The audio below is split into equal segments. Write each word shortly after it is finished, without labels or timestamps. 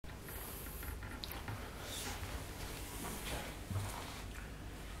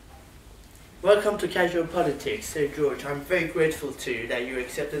Welcome to Casual Politics. So George, I'm very grateful to you that you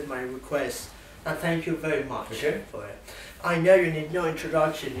accepted my request, and thank you very much for it. I know you need no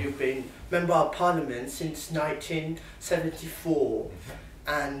introduction. You've been Member of Parliament since 1974,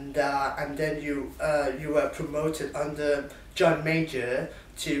 and then you were promoted under John Major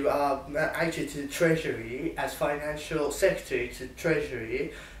to actually to the Treasury as Financial Secretary to the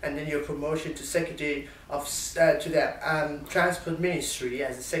Treasury, and then your promotion to Secretary of to the Transport Ministry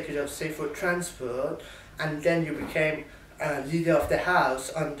as the Secretary of State for Transport, and then you became Leader of the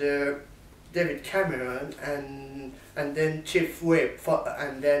House under David Cameron, and then Chief Whip,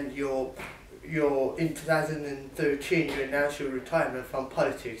 and then in 2013 you announced your retirement from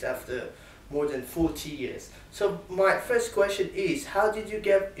politics after more than 40 years. So my first question is, how did you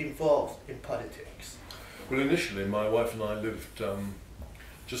get involved in politics? Well, initially my wife and I lived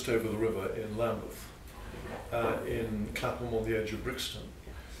just over the river in Lambeth, in Clapham on the edge of Brixton.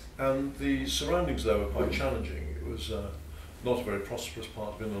 And the surroundings there were quite challenging. It was not a very prosperous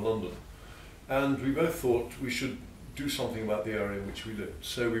part of inner London. And we both thought we should do something about the area in which we lived.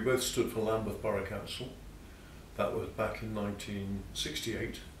 So we both stood for Lambeth Borough Council. That was back in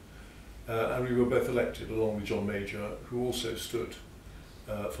 1968. And we were both elected along with John Major, who also stood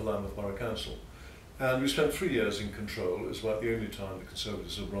for Lambeth Borough Council. And we spent 3 years in control. It was about the only time the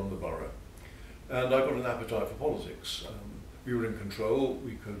Conservatives had run the borough. And I got an appetite for politics. We were in control,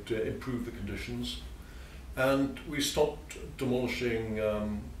 we could improve the conditions, and we stopped demolishing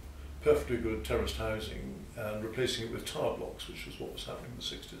perfectly good terraced housing and replacing it with tower blocks, which was what was happening in the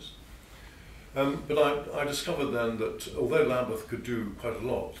 60s. But I discovered then that although Lambeth could do quite a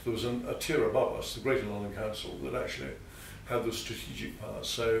lot, there was a tier above us, the Greater London Council, that actually had the strategic power.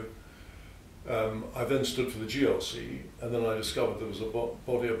 So I then stood for the GLC, and then I discovered there was a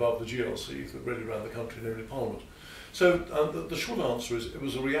body above the GLC that really ran the country, namely Parliament. So the short answer is it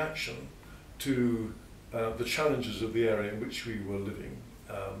was a reaction to the challenges of the area in which we were living,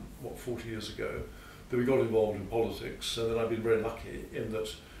 40 years ago, that we got involved in politics. And then I've been very lucky in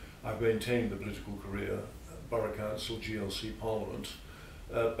that I've maintained the political career, Borough Council, GLC, Parliament,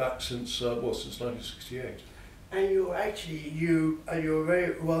 back since 1968. And you're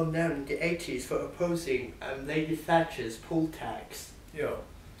very well known in the 80s for opposing Lady Thatcher's poll tax. Yeah.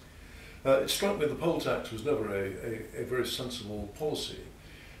 It struck me the poll tax was never a very sensible policy.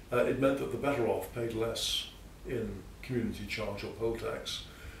 It meant that the better off paid less in community charge or poll tax,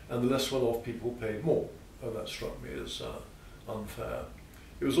 and the less well off people paid more. And that struck me as unfair.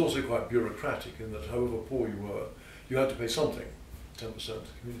 It was also quite bureaucratic in that however poor you were, you had to pay something, 10%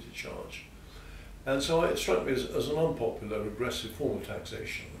 community charge. And so it struck me as an unpopular, regressive form of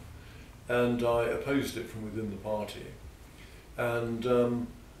taxation, and I opposed it from within the party. And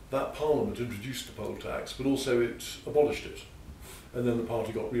that Parliament introduced the poll tax, but also it abolished it. And then the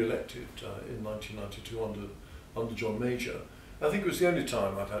party got re-elected in 1992 under John Major. I think it was the only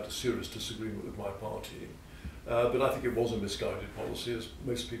time I've had a serious disagreement with my party, but I think it was a misguided policy, as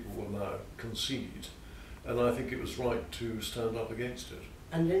most people will now concede, and I think it was right to stand up against it.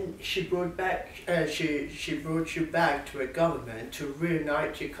 And then she brought you back to a government to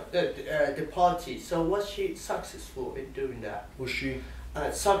reunite the party. So was she successful in doing that? Was she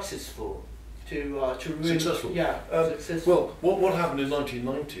successful to successful? Yeah, successful. Well, what happened in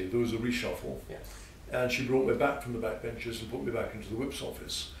 1990? There was a reshuffle. Yes. And she brought me back from the backbenches and put me back into the whip's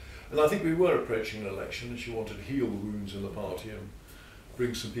office. And I think we were approaching an election, and she wanted to heal the wounds in the party and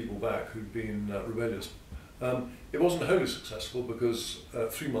bring some people back who'd been rebellious. It wasn't wholly successful because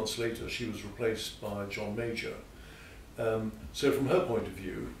 3 months later she was replaced by John Major. So from her point of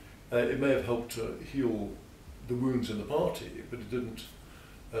view, it may have helped to heal the wounds in the party, but it didn't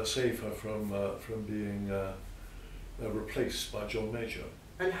save her from being replaced by John Major.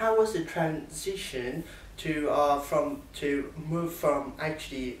 And how was the transition to move from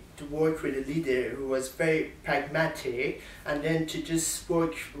actually to work with a leader who was very pragmatic, and then to just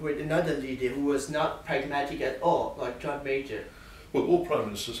work with another leader who was not pragmatic at all, like John Major? Well, all prime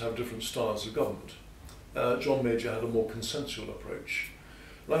ministers have different styles of government. John Major had a more consensual approach.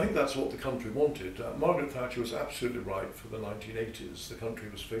 And I think that's what the country wanted. Margaret Thatcher was absolutely right for the 1980s. The country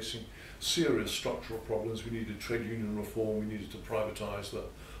was facing serious structural problems. We needed trade union reform, we needed to privatise the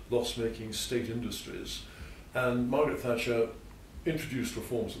loss-making state industries. And Margaret Thatcher introduced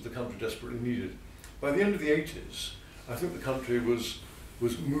reforms that the country desperately needed. By the end of the 80s, I think the country was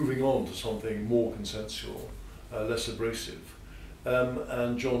moving on to something more consensual, less abrasive.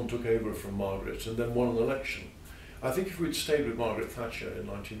 And John took over from Margaret and then won an election. I think if we'd stayed with Margaret Thatcher in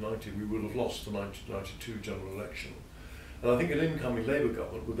 1990, we would have lost the 1992 general election. And I think an incoming Labour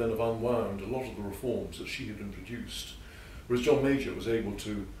government would then have unwound a lot of the reforms that she had introduced, whereas John Major was able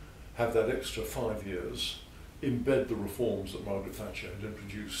to have that extra 5 years, embed the reforms that Margaret Thatcher had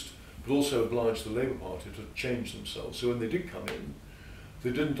introduced, but also oblige the Labour Party to change themselves. So when they did come in, they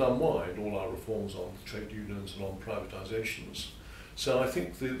didn't unwind all our reforms on trade unions and on privatisations. So I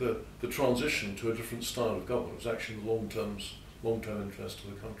think the transition to a different style of government was actually in the long-term interest of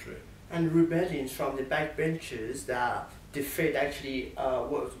the country. And rebellions from the backbenchers that defeat actually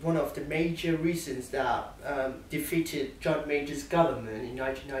was one of the major reasons that defeated John Major's government in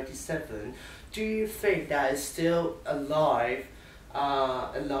 1997. Do you think that is still alive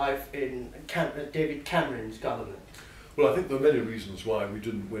in David Cameron's government? Well, I think there are many reasons why we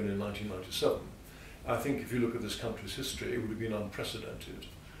didn't win in 1997. I think if you look at this country's history, it would have been unprecedented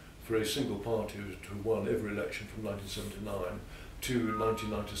for a single party to have won every election from 1979 to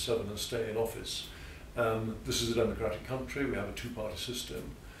 1997 and stay in office. This is a democratic country, we have a two-party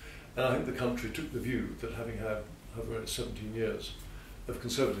system, and I think the country took the view that having had over 17 years of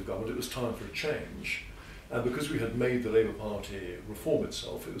Conservative government, it was time for a change. And because we had made the Labour Party reform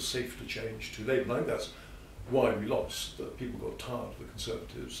itself, it was safe to change to Labour. And I think that's why we lost, that people got tired of the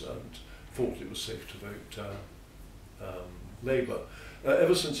Conservatives and thought it was safe to vote Labour.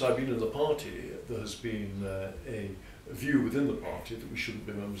 Ever since I've been in the party, there has been a view within the party that we shouldn't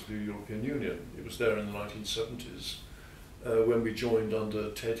be members of the European Union. It was there in the 1970s when we joined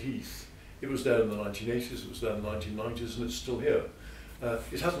under Ted Heath. It was there in the 1980s, it was there in the 1990s, and it's still here.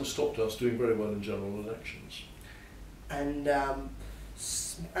 It hasn't stopped us doing very well in general elections. And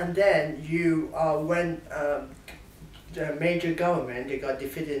then you when the major government, they got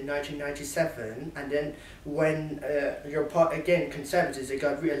defeated in 1997, and then when your part again Conservatives, they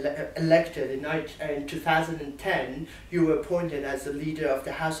got elected in 2010, you were appointed as the leader of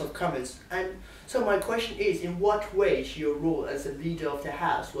the House of Commons. And so my question is, in what ways your role as a leader of the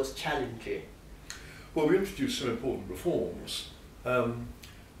House was challenging? Well, we introduced some important reforms.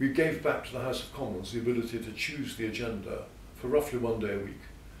 We gave back to the House of Commons the ability to choose the agenda for roughly 1 day a week.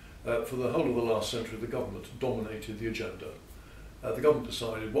 For the whole of the last century, the government dominated the agenda. The government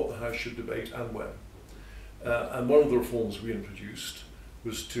decided what the House should debate and when. And one of the reforms we introduced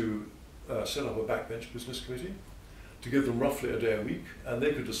was to set up a backbench business committee, to give them roughly a day a week, and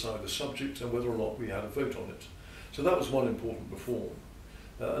they could decide the subject and whether or not we had a vote on it. So that was one important reform.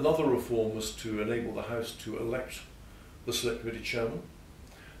 Another reform was to enable the House to elect the Select Committee Chairman.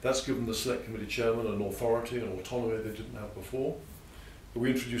 That's given the Select Committee Chairman an authority and autonomy they didn't have before. We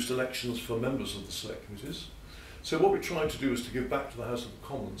introduced elections for members of the Select Committees. So what we tried to do is to give back to the House of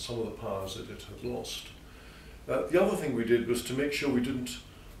Commons some of the powers that it had lost. The other thing we did was to make sure we didn't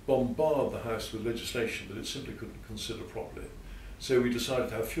bombard the House with legislation that it simply couldn't consider properly. So we decided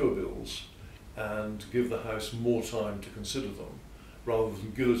to have fewer bills and give the House more time to consider them, rather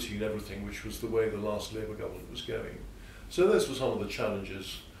than guillotine everything, which was the way the last Labour government was going. So those were some of the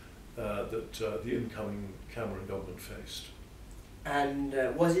challenges that the incoming Cameron government faced. And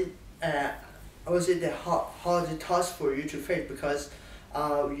was it a harder task for you to face, because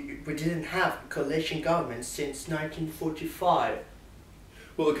we didn't have a coalition government since 1945?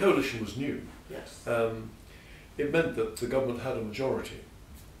 Well, the coalition was new. Yes. It meant that the government had a majority,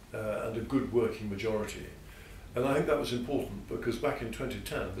 and a good working majority. And I think that was important, because back in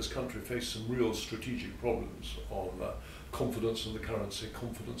 2010, this country faced some real strategic problems on confidence in the currency,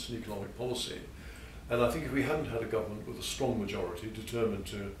 confidence in economic policy. And I think if we hadn't had a government with a strong majority determined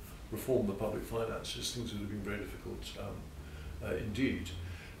to reform the public finances, things would have been very difficult indeed.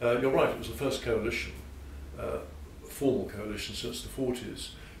 You're right, it was the first coalition, formal coalition since the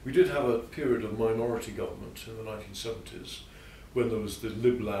 40s. We did have a period of minority government in the 1970s, when there was the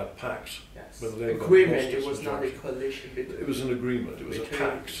Lib-Lab Pact. Yes. When the Labour agreement, it was not a coalition. It was an agreement, it was a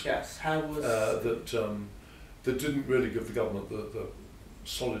pact. Yes, how was... that didn't really give the government the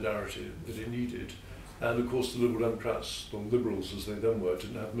solidarity that it needed. And of course the Liberal Democrats, or Liberals as they then were,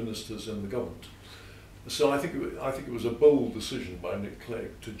 didn't have ministers in the government. So I think it was a bold decision by Nick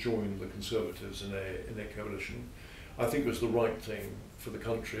Clegg to join the Conservatives in a coalition. I think it was the right thing for the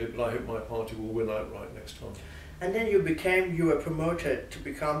country, but I hope my party will win outright next time. And then you were promoted to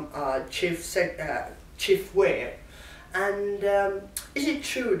become chief whip. And is it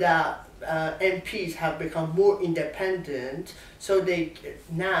true that MPs have become more independent, so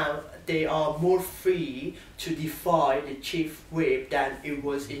now they are more free to defy the chief whip than it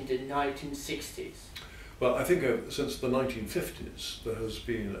was in the 1960s? Well, I think since the 1950s there has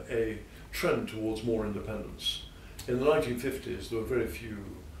been a trend towards more independence. In the 1950s there were very few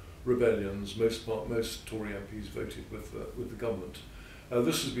rebellions. Most Tory MPs voted with the government.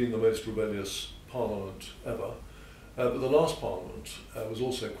 This has been the most rebellious parliament ever. But the last parliament was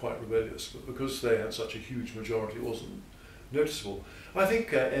also quite rebellious, but because they had such a huge majority, it wasn't noticeable. I think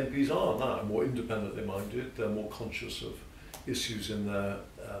MPs are now more independently minded, they're more conscious of issues in their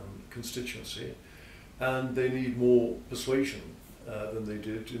constituency, and they need more persuasion than they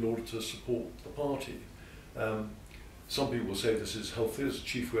did in order to support the party. Some people will say this is healthy. As a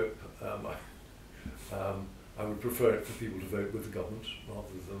chief whip, I would prefer it for people to vote with the government rather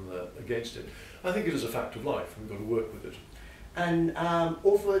than against it. I think it is a fact of life, and we've got to work with it. And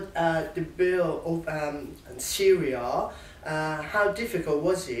over the bill of Syria, how difficult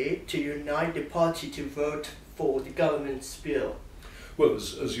was it to unite the party to vote for the government's bill? Well,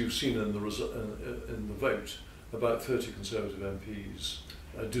 as you've seen in the vote, about 30 Conservative MPs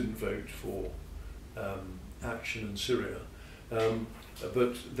didn't vote for action in Syria,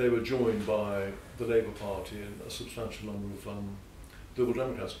 but they were joined by the Labour Party and a substantial number of Liberal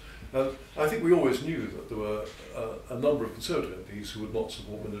Democrats. I think we always knew that there were a number of Conservative MPs who would not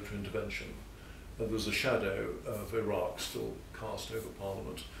support military intervention. There was a shadow of Iraq still cast over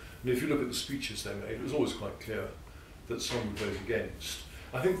Parliament. And if you look at the speeches they made, it was always quite clear that some would vote against.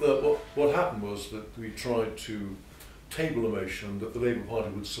 I think that what happened was that we tried to table a motion that the Labour Party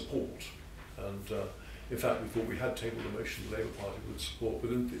would support. And in fact, we thought we had tabled a motion the Labour Party would support.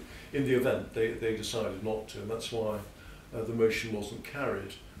 But in the event, they decided not to. And that's why the motion wasn't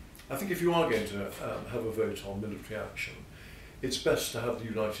carried. I think if you are going to have a vote on military action, it's best to have a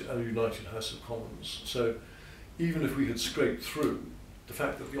united House of Commons. So even if we had scraped through, the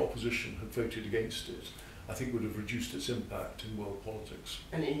fact that the opposition had voted against it, I think would have reduced its impact in world politics.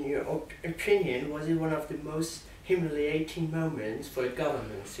 And in your opinion, was it one of the most humiliating moments for a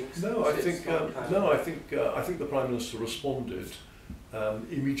government since? No, I think the Prime Minister responded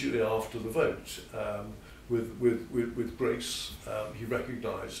immediately after the vote with grace. He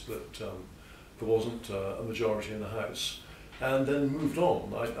recognised that there wasn't a majority in the House, and then moved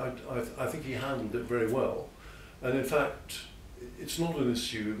on. I think he handled it very well, and in fact, it's not an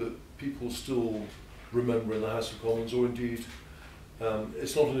issue that people still remember in the House of Commons, or indeed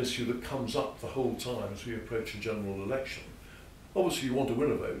it's not an issue that comes up the whole time as we approach a general election. Obviously you want to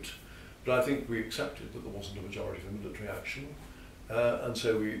win a vote, but I think we accepted that there wasn't a majority for military action, and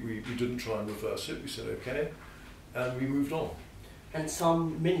so we didn't try and reverse it. We said okay, and we moved on. And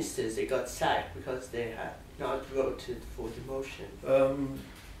some ministers, they got sacked because they had not voted for the motion. Can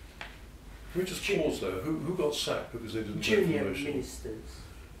we just pause there? Who got sacked because they didn't vote for the motion? Junior ministers.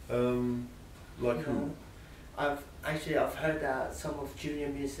 Like who? I've heard that some of junior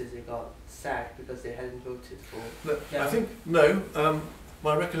ministers, they got sacked because they hadn't voted for. No, I think no.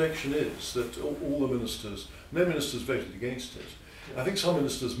 My recollection is that all the ministers, no ministers voted against it. I think some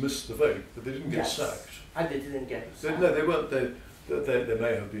ministers missed the vote, but they didn't get sacked. And they didn't get sacked. No, they weren't. They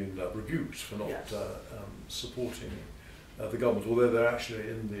may have been rebuked for not supporting the government, although they're actually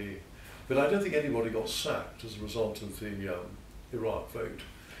in the. But I don't think anybody got sacked as a result of the Iraq vote,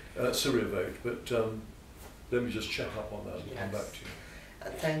 Syria vote. But let me just check up on that and come back to you.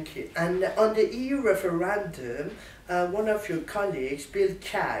 Thank you. And on the EU referendum, one of your colleagues, Bill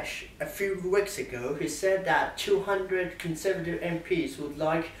Cash, a few weeks ago, he said that 200 Conservative MPs would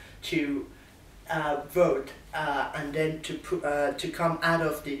like to vote and then to come out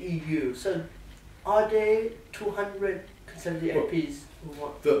of the EU. So, are there 200 Conservative MPs who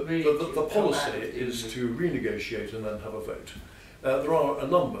want the policy is to renegotiate and then have a vote. There are a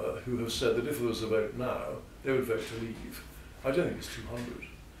number who have said that if there was a vote now, they would vote to leave. I don't think it's 200.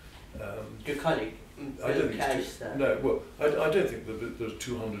 Your colleague, I don't think it's no. Well, I don't think that there's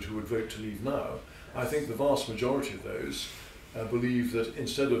 200 who would vote to leave now. I think the vast majority of those believe that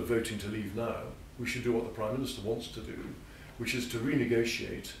instead of voting to leave now, we should do what the Prime Minister wants to do, which is to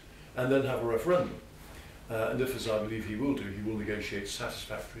renegotiate and then have a referendum. And if, as I believe he will do, he will negotiate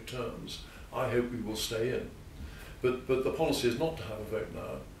satisfactory terms, I hope we will stay in. But the policy is not to have a vote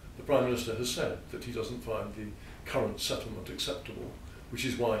now. The Prime Minister has said that he doesn't find the current settlement acceptable, which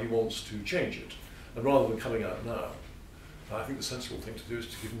is why he wants to change it. And rather than coming out now, I think the sensible thing to do is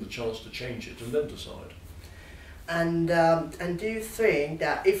to give him the chance to change it and then decide. And do you think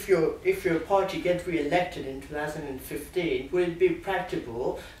that if your party gets re-elected in 2015, will it be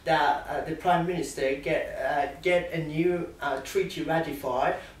practicable that the Prime Minister get a new treaty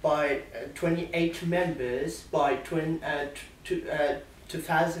ratified by 28 members by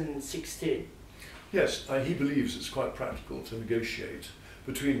 2016? Yes, he believes it's quite practical to negotiate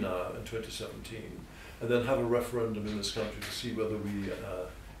between now and 2017 and then have a referendum in this country to see whether we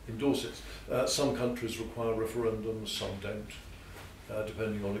endorse it. Some countries require referendums, some don't,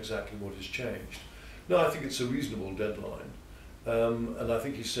 depending on exactly what is changed. No, I think it's a reasonable deadline, and I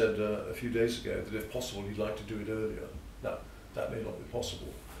think he said a few days ago that if possible he'd like to do it earlier. Now, that may not be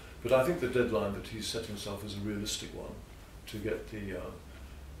possible, but I think the deadline that he's set himself is a realistic one, to get the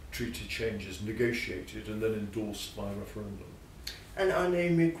treaty changes negotiated and then endorsed by referendum. And on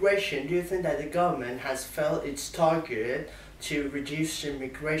immigration, do you think that the government has failed its target to reduce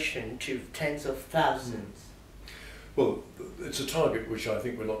immigration to tens of thousands? Well, it's a target which I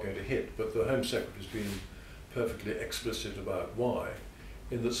think we're not going to hit, but the Home Secretary has been perfectly explicit about why,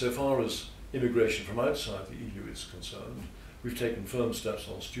 in that so far as immigration from outside the EU is concerned, we've taken firm steps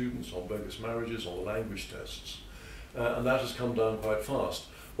on students, on bogus marriages, on the language tests, and that has come down quite fast.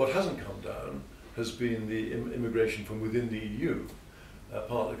 What hasn't come down has been the immigration from within the EU,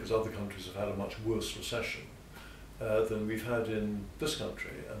 partly because other countries have had a much worse recession than we've had in this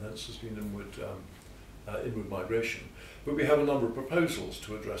country, and hence there's been inward migration. But we have a number of proposals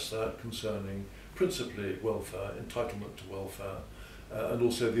to address that concerning principally welfare, entitlement to welfare, and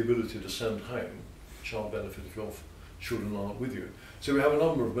also the ability to send home child benefit if your children aren't with you. So we have a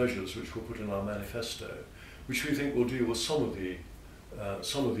number of measures which we'll put in our manifesto, which we think will deal with some of the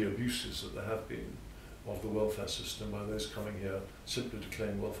abuses that there have been of the welfare system by those coming here simply to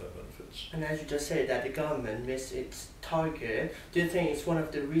claim welfare benefits. And as you just said that the government missed its target, do you think it's one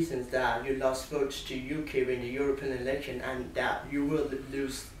of the reasons that you lost votes to UKIP in the European election and that you will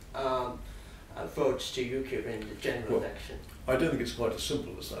lose votes to UKIP in the general election? I don't think it's quite as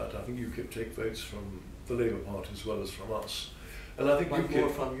simple as that. I think UKIP take votes from the Labour Party as well as from us. And I think UKIP, more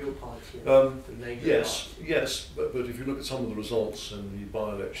from your party than Labour yes, party. Yes, but if you look at some of the results in the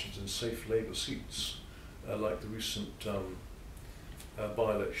by-elections in safe Labour seats, like the recent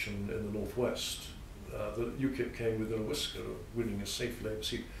by-election in the northwest, the UKIP came within a whisker of winning a safe Labour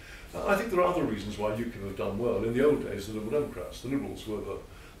seat. I think there are other reasons why UKIP have done well. In the old days, the Liberal Democrats, the Liberals were the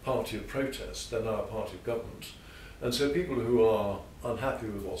party of protest, they're now a party of government. And so people who are unhappy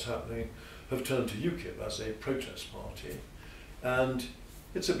with what's happening have turned to UKIP as a protest party. And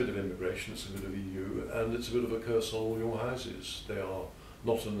it's a bit of immigration, it's a bit of EU, and it's a bit of a curse on all your houses. They are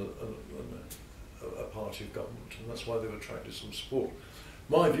not a party of government, and that's why they've attracted some support.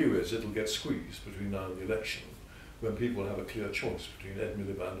 My view is it'll get squeezed between now and the election when people have a clear choice between Ed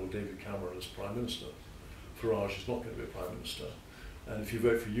Miliband or David Cameron as Prime Minister. Farage is not going to be Prime Minister, and if you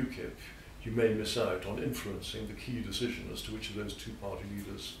vote for UKIP, you may miss out on influencing the key decision as to which of those two party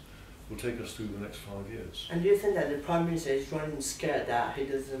leaders will take us through the next 5 years. And do you think that the Prime Minister is running scared that he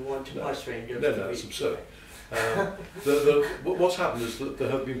doesn't want to participate in No, it's absurd. What's happened is that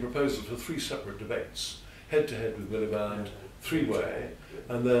there have been proposals for 3 separate debates, head-to-head with Miliband, 3-way,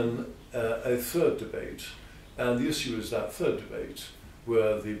 and then a third debate. And the issue is that third debate,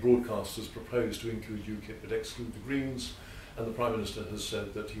 where the broadcasters proposed to include UKIP but exclude the Greens, and the Prime Minister has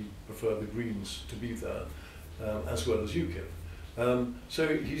said that he'd prefer the Greens to be there, as well as UKIP.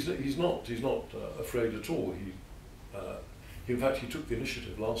 So he's not afraid at all. In fact, he took the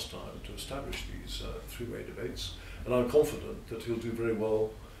initiative last time to establish these 3-way debates, and I'm confident that he'll do very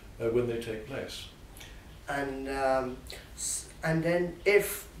well when they take place. And then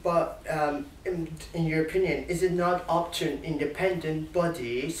in your opinion, is it not up to an independent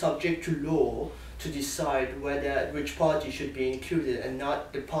body subject to law to decide which party should be included and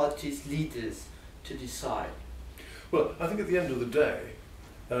not the party's leaders to decide? Well, I think at the end of the day,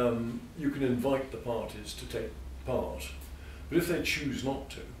 you can invite the parties to take part, but if they choose not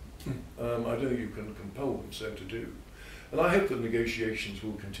to, I don't think you can compel them so to do. And I hope that negotiations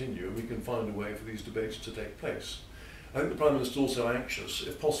will continue and we can find a way for these debates to take place. I think the Prime Minister is also anxious,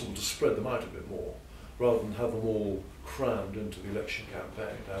 if possible, to spread them out a bit more, rather than have them all crammed into the election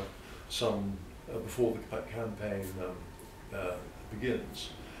campaign, to have some before the campaign begins.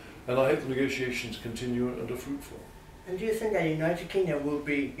 And I hope the negotiations continue and are fruitful. And do you think that the United Kingdom will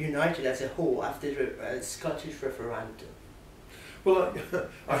be united as a whole after the Scottish referendum? Well,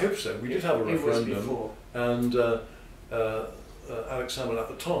 I hope so. We did have a referendum, and Alex Salmond at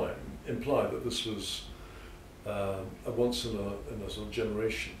the time implied that this was a once in a sort of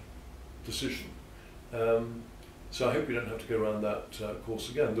generation decision. So I hope we don't have to go around that course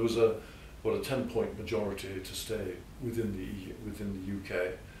again. There was a 10-point majority to stay within the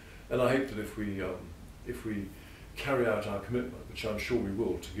UK, and I hope that if we carry out our commitment, which I'm sure we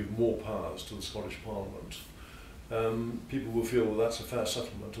will, to give more powers to the Scottish Parliament, people will feel that that's a fair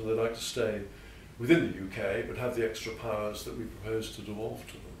settlement and they'd like to stay within the UK but have the extra powers that we propose to devolve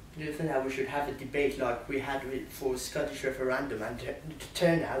to them. Do you think that we should have a debate like we had for Scottish referendum, and the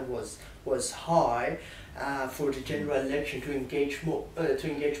turnout was high for the general election to engage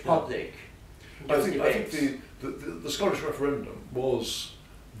public? I think the Scottish referendum was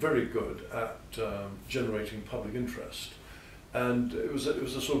very good at generating public interest, and it was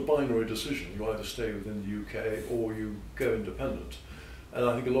a sort of binary decision. You either stay within the UK or you go independent. And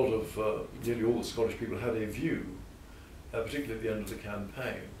I think a lot of nearly all the Scottish people had a view particularly at the end of the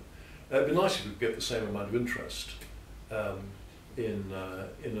campaign. It'd be nice if we could get the same amount of interest in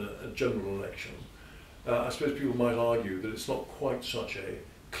a general election. I suppose people might argue that it's not quite such a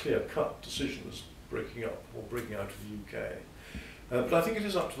clear-cut decision as breaking up or breaking out of the UK. But I think it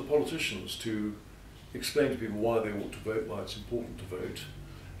is up to the politicians to explain to people why they ought to vote, why it's important to vote,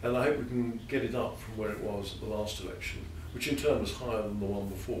 and I hope we can get it up from where it was at the last election, which in turn was higher than the one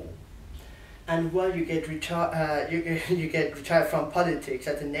before. And while you get you get retired from politics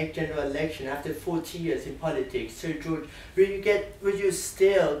at the next general election after 40 years in politics, so George, will you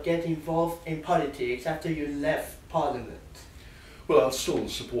still get involved in politics after you left Parliament? Well, I'll still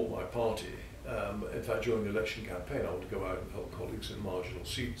support my party. In fact, during the election campaign, I want to go out and help colleagues in marginal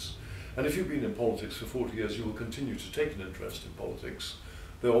seats. And if you've been in politics for 40 years, you will continue to take an interest in politics.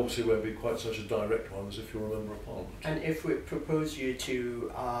 There obviously won't be quite such a direct one as if you're a member of Parliament. And if we propose you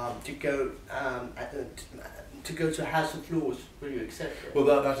to go to House of Lords, will you accept it? Well,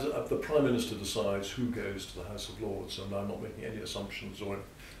 that is, the Prime Minister decides who goes to the House of Lords, and I'm not making any assumptions or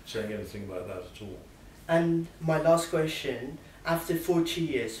saying anything about that at all. And my last question, after 40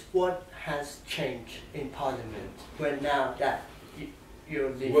 years, what has changed in Parliament when now that you're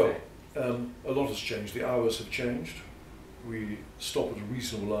leaving? Well, a lot has changed. The hours have changed. We stop at a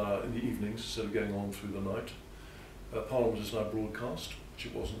reasonable hour in the evenings instead of going on through the night. Parliament is now broadcast, which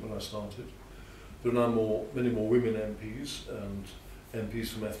it wasn't when I started. There are now many more women MPs and MPs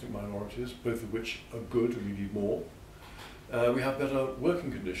from ethnic minorities, both of which are good and we need more. We have better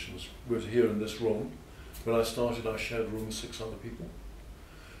working conditions. We're here in this room. When I started, I shared a room with 6 other people.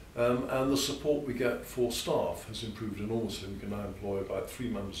 And the support we get for staff has improved enormously. We can now employ about 3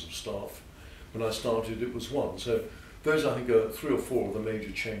 members of staff. When I started, it was 1. So those, I think, are 3 or 4 of the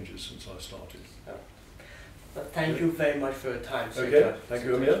major changes since I started. But thank you very much for your time. Okay, thank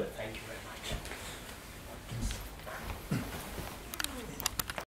you, Amir. Thank you very much.